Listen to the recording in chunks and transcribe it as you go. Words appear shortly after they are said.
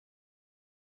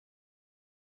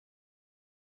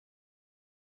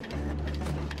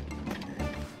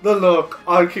The look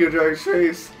on Q-Drag's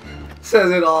face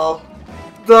says it all.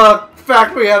 The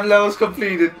fact we have levels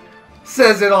completed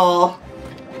says it all.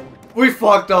 We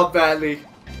fucked up badly.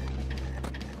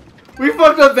 We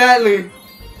fucked up badly.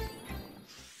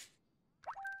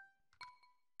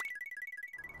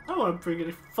 I want to bring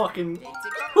any fucking...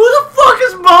 Who the fuck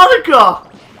is Monica?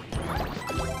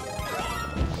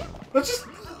 Let's just...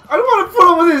 I don't want to put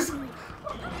up with this.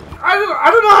 I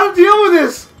don't know how to deal with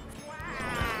this.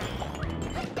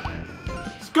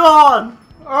 It's gone.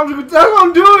 That's what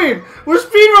I'm doing. We're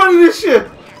speedrunning this shit.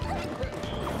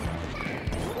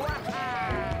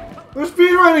 We're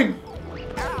speedrunning.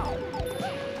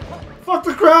 Fuck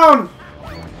the crown.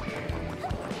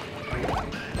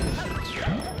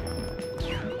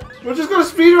 We're just gonna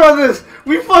speedrun this.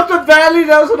 We fucked up badly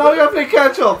now, so now we gotta play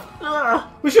catch up.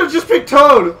 We should have just picked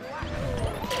Toad.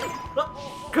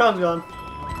 Crown's gone.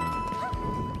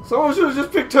 Someone should have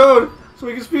just picked Toad so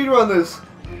we can speedrun this.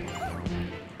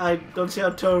 I don't see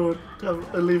how Toad would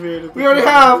have alleviated. We already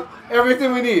have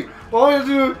everything we need. All we have to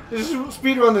do is just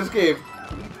speedrun this game.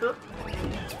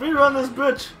 Speedrun this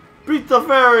bitch. Beat the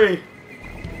fairy.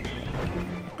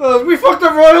 We fucked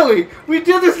up royally. We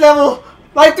did this level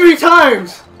like 3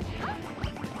 times.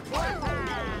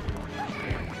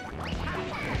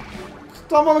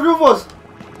 Stop on the group was.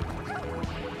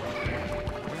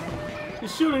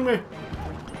 He's shooting me.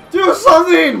 Do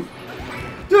something.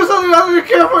 Do something other than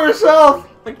care for yourself.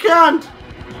 I can't.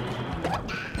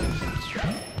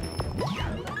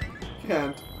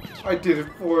 Can't. I did it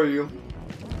for you.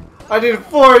 I did it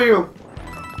for you.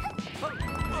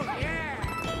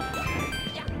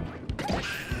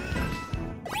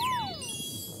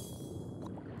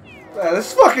 Man,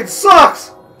 this fucking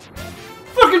sucks.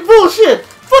 Fucking bullshit.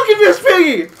 Fucking Miss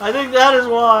Piggy. I think that is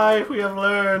why we have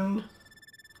learned.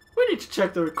 We need to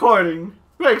check the recording.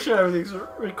 Make sure everything's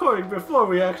recording before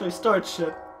we actually start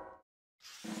shit.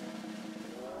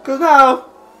 Cause now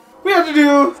we have to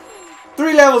do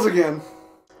 3 levels again.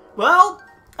 Well,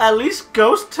 at least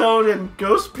Ghost Toad and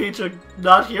Ghost Peach are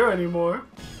not here anymore.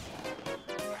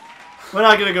 We're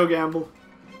not gonna go gamble.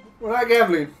 We're not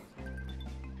gambling.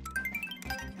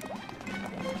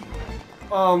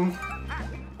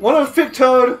 One of us picked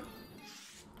Toad,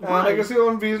 and I guess the other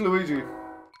one be Luigi.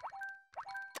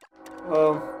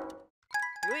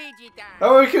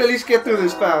 That way we can at least get through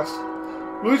this fast.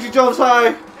 Luigi jumps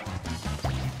high.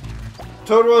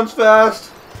 Toad runs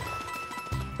fast.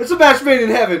 It's a match made in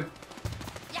heaven.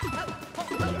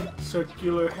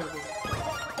 Circular heaven.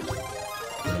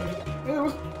 Yeah,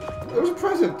 it was a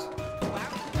present.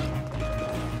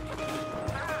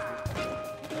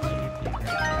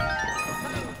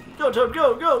 Go, Toad,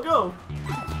 go, go, go!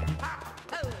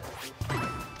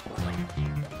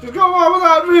 Just go on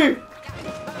without me!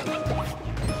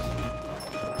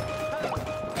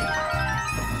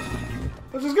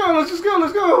 Let's just go, let's just go,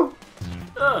 let's go!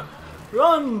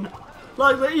 Run!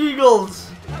 Like the eagles!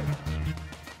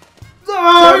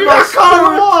 Oh, you got caught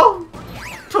on the wall!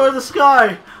 Toward the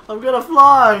sky! I'm gonna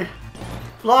fly!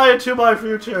 Fly into my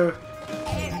future!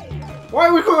 Why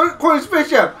are we calling Space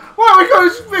Jam? Why are we calling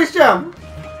Space Jam?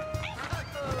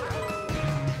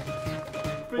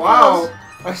 Because wow!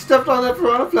 I stepped on that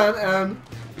piranha plant and...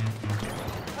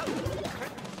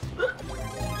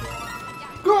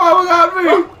 Go on without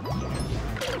me!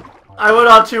 I went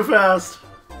on too fast.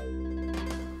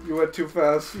 You went too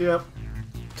fast. Yep.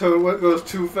 Toad goes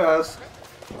too fast.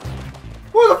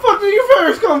 Where the fuck did you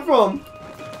fairies come from?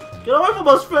 Get away from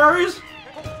us, fairies!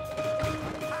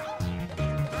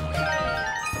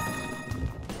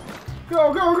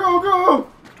 Go, go, go, go!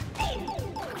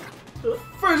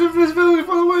 Fairies invisibility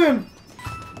for the win!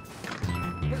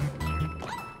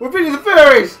 We're beating the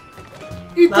fairies!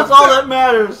 Eat That's all that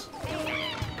matters!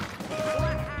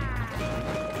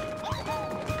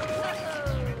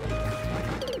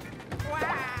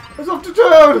 It's up to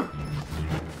Toad!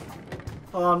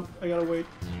 Hold on, I gotta wait.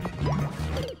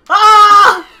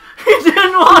 Ah! He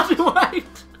didn't want to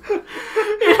wait!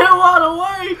 He didn't want to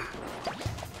wait!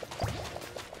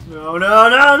 No, no,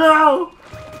 no, no!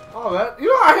 Oh, that... You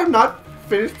know, I have not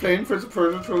finished playing Prince of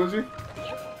Persia Trilogy.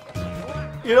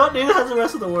 You don't need it as the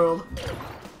rest of the world.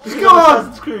 Just go on!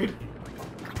 Assassin's Creed.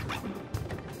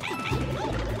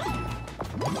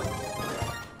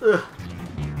 Ugh.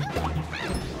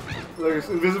 Like it's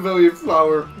invisibility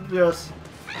flower. Yes.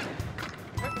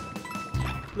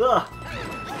 Ugh.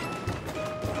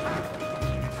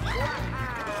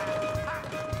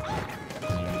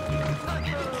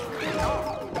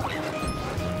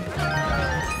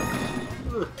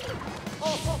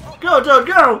 Go, Toad,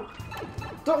 go!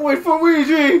 Don't wait for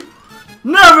Luigi!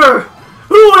 Never!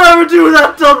 Who would ever do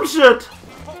that dumb shit?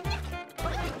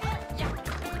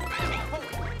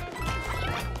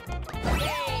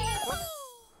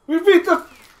 We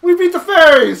beat the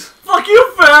fairies! Fuck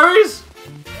you, fairies!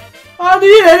 I don't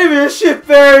need any of this shit,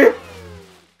 fairy!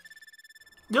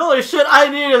 The only shit I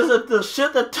need is the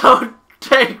shit that Toad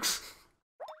takes.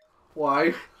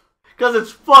 Why? Because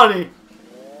it's funny.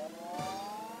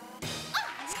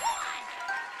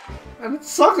 And it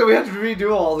sucks that we have to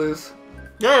redo all this.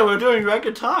 Yeah, we're doing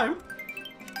record time.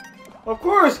 Of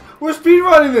course! We're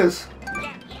speedrunning this!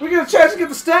 We get a chance to get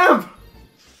the stamp!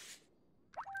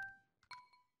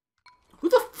 Who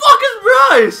the fuck is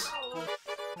Bryce?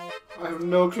 I have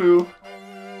no clue.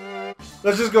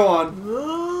 Let's just go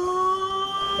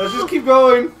on. Let's just keep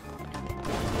going.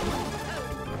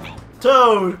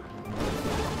 Toad!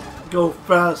 Go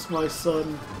fast, my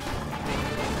son.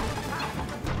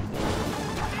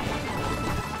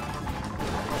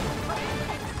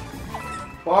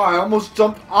 Wow, I almost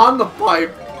jumped on the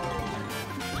pipe.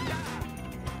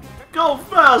 Go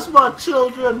fast, my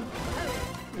children.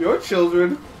 Your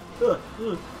children.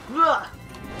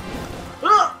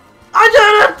 I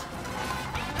did it!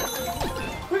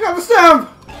 We got the stamp!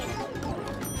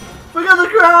 We got the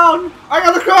crown! I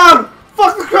got the crown!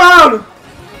 Fuck the crown!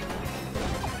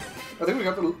 I think we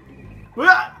got the...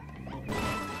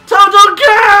 Toad don't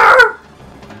care!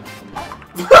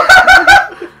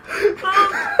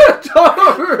 Toad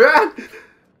overran!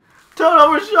 Toad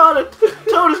overshot it!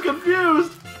 Toad is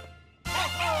confused!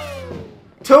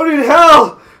 Toad in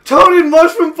hell! Toad in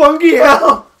mushroom funky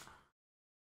hell!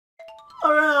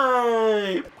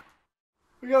 Hooray!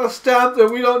 We got a stamp that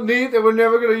we don't need that we're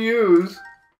never gonna use.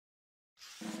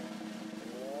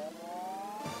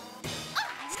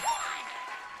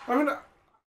 I mean,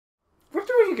 where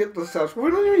do we get the stamps? We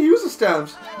don't even use the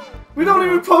stamps. We don't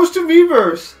even post to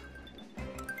Miiverse.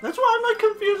 That's why I'm not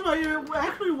confused why you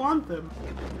actually want them.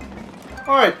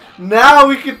 Alright, now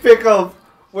we can pick up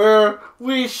where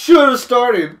we should have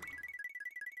started.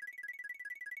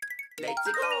 Let's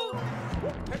go.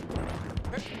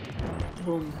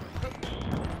 Boom.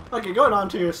 Okay, going on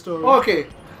to your story. Okay,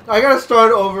 I gotta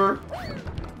start over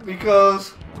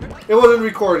because it wasn't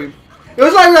recording. It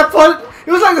was like that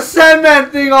it was like the Sandman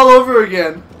thing all over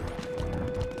again.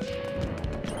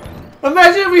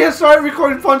 Imagine if we had started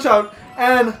recording Punch-Out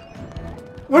and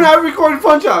we're not recording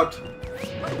Punch-Out.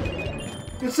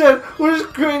 Instead, we're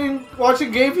just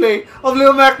watching gameplay of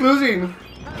Lil Mac losing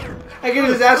and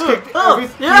getting his ass kicked every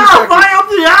 3 yeah, seconds. fire up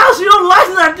the ass! You don't like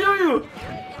that, do you?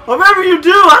 Or maybe you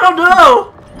do, I don't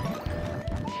know!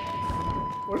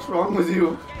 What's wrong with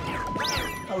you?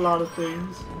 A lot of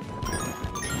things.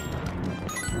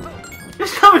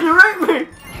 He's coming to rape me!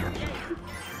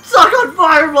 Suck on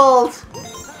fireballs!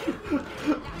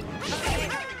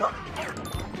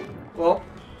 Well,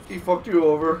 he fucked you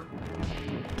over.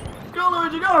 Go,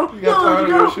 Luigi, go! You got Go, tired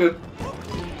Luigi, of your go! shit.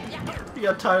 You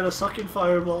got tired of sucking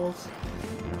fireballs.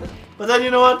 But then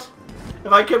you know what?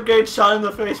 If I kept getting shot in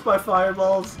the face by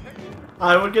fireballs,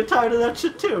 I would get tired of that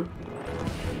shit too.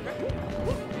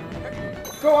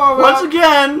 Go on, Once man.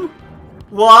 again,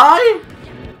 why?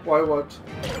 Why what?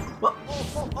 What?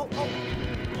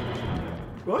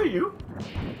 Who are you?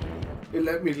 You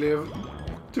let me live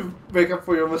to make up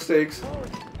for your mistakes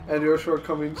and your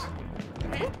shortcomings.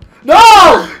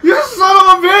 No! You son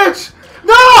of a bitch!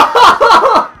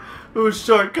 No! Whose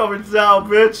shortcomings now,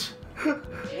 bitch?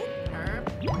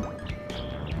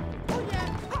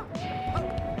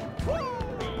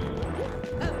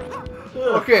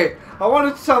 Okay, I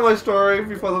wanted to tell my story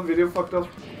before the video fucked up.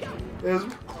 Is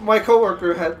my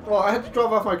coworker I had to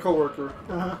drop off my coworker,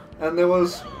 and there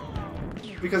was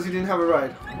because he didn't have a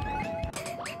ride.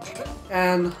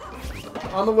 And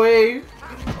on the way,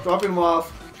 dropping him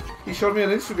off, he showed me an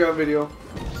Instagram video.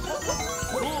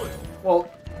 Well,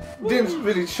 didn't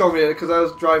really show me it because I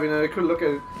was driving and I couldn't look at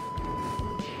it.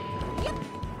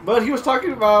 But he was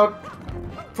talking about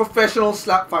professional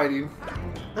slap fighting.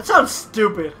 That sounds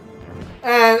stupid.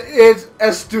 And it's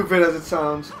as stupid as it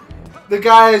sounds. The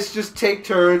guys just take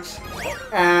turns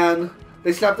and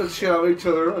they slap the shit out of each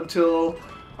other until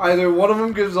either one of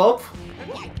them gives up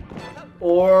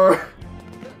or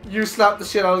you slap the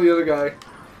shit out of the other guy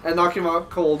and knock him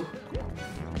out cold.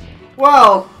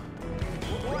 Well,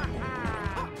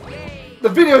 the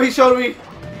video he showed me,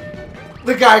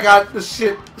 the guy got the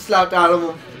shit slapped out of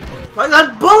him. Like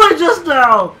that bully just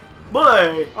now!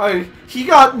 Boy! He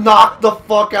got knocked the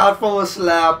fuck out from a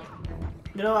slap.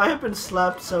 You know, I have been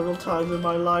slapped several times in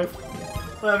my life,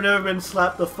 but I've never been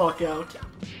slapped the fuck out.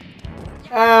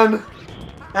 And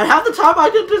half the time I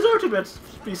didn't deserve to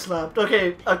be slapped.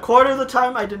 Okay, a quarter of the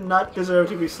time I did not deserve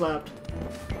to be slapped.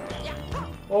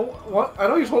 well, what? I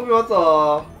know you told me about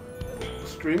the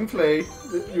screenplay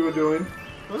that you were doing.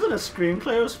 It wasn't a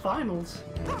screenplay, it was finals.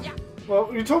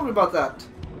 Well, you told me about that.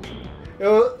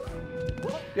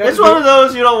 It's one of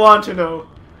those you don't want to know.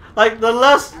 Like, the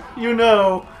less you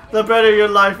know, the better your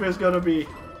life is gonna be.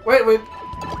 Wait.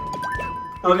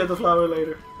 I'll get the flower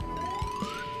later.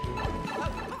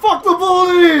 Fuck the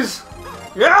bullies!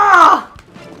 Yeah!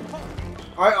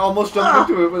 I almost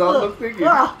jumped into it without thinking.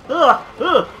 Fire,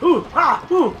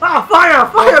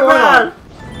 man!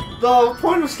 The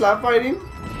point of slap fighting,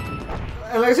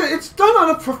 and like I said, it's done on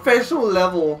a professional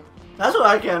level. That's what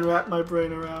I can't wrap my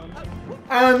brain around.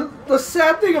 And the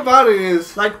sad thing about it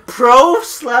is, like, pro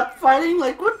slap fighting?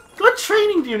 Like, what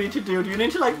training do you need to do? Do you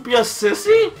need to, like, be a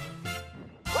sissy?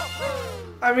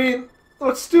 I mean,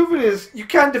 what's stupid is you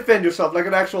can't defend yourself like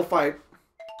an actual fight.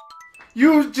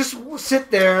 You just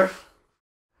sit there,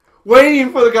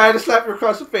 waiting for the guy to slap you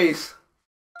across the face.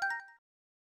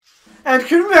 And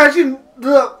can you imagine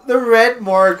the red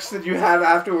marks that you have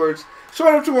afterwards?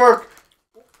 Showing up to work,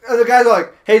 and the guy's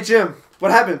like, "Hey Jim,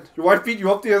 what happened? Your wife beat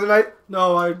you up the other night?"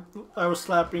 No, I was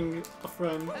slapping a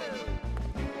friend.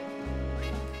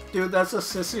 Dude, that's the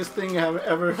sissiest thing I've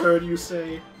ever heard you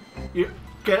say. You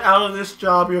get out of this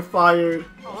job, you're fired.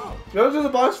 You want to do the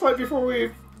boss fight before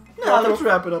we... Yeah, let's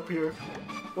wrap it up here.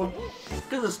 Well,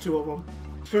 because there's two of them.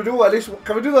 should we do at least...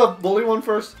 Can we do the bully one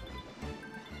first?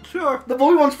 Sure. The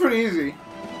bully one's pretty easy.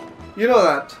 You know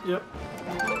that. Yep.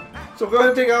 So go ahead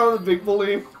and take out the big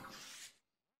bully.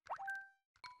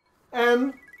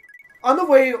 And on the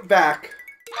way back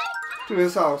to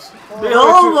his house...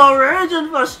 Behold the rage and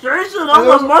frustration of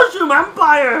the Mushroom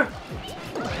Empire!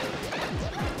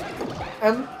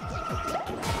 And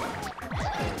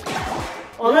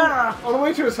on the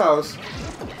way to his house,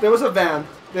 there was a van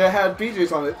that had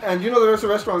BJ's on it. And you know there's a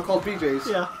restaurant called BJ's.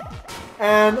 Yeah.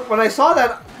 And when I saw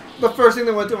that, the first thing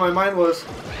that went through my mind was,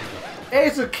 hey,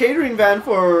 it's a catering van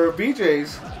for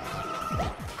BJ's.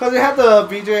 Because they had the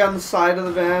BJ on the side of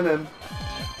the van, and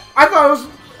I thought it was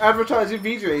advertising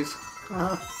BJ's.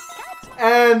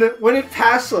 And when it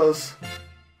passed us,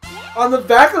 on the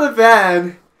back of the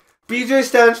van, BJ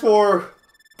stands for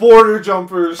Border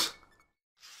Jumpers.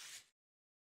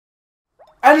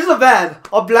 And it's a van.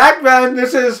 A black van that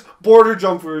says Border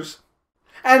Jumpers.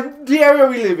 And the area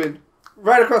we live in.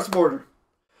 Right across the border.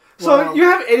 So, Wow. you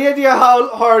have any idea how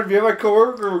hard me and my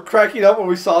coworker were cracking up when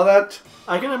we saw that?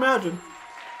 I can imagine.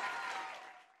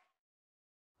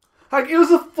 Like, it was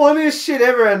the funniest shit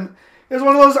ever, and it was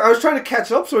one of those, I was trying to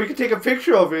catch up so we could take a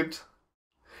picture of it.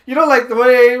 You know, like the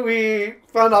way we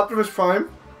found Optimus Prime?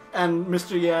 And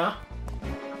Mr. Yeah.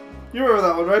 You remember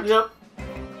that one, right? Yep.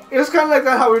 It was kind of like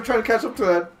that, how we were trying to catch up to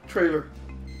that trailer.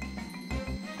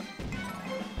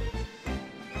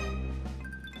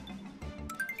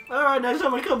 Alright, next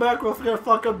time we come back, we're gonna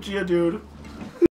fuck up Geodude.